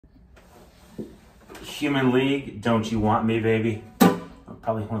Human League, Don't You Want Me, Baby?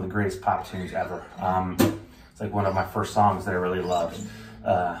 Probably one of the greatest pop tunes ever. It's like one of my first songs that I really loved.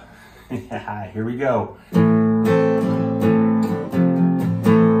 Yeah, here we go. You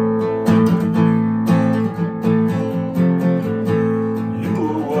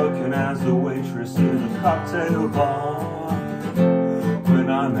were working as a waitress in a cocktail bar when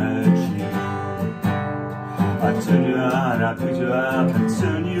I met you. I turned you on, I picked you up and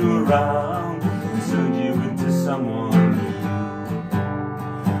turned you around and turned you into someone new.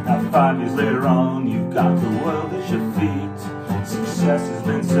 Now 5 years later on, you've got the world at your feet. Success has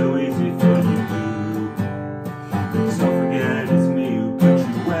been so easy for you. But don't forget it's me who put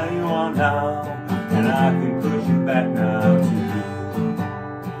you where you are now, and I can put you back now too.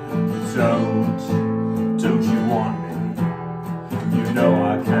 Don't you want me? You know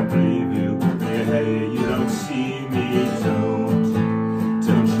I can't believe you. Hey, you don't see me, don't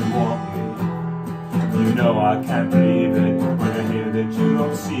you want me? You know I can't believe it when I hear that you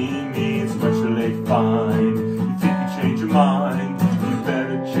don't see me. It's much too late, fine. You think you change your mind, you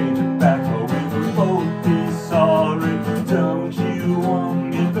better change it back or we will both be sorry. Don't you want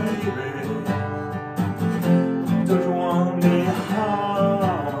me, baby? Don't you want me,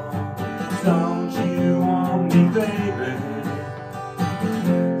 don't you want me, baby?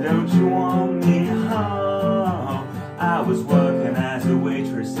 Don't you want me, I was working as a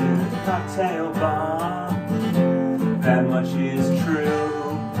waitress in a cocktail bar. That much is true.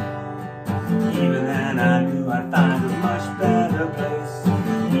 Even then I knew I'd find a much better place,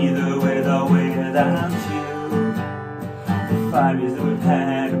 either with or without you. The 5 years that we've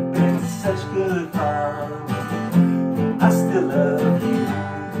had have been such good fun. I still love you,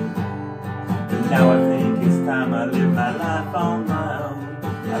 but now I think it's time I live my life on my own.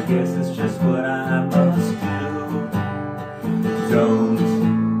 I guess it's just what I must do. Don't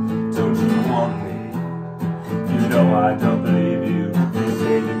you want me? You know I don't believe you. You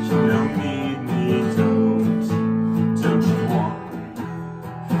say that you don't need me. Don't you want me?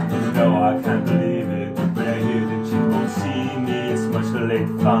 You know I can't believe it, but I hear that you won't see me. It's much too late,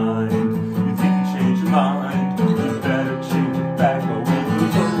 fine. You think you change your mind, you better change it back or we will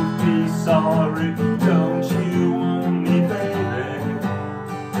both be sorry. Don't you want me, baby?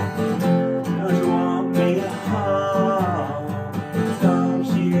 Don't you want me, don't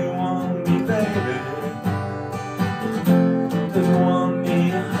you want me, baby? Don't you want me,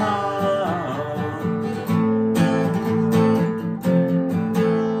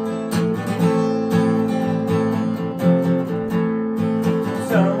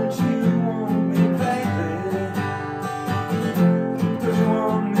 don't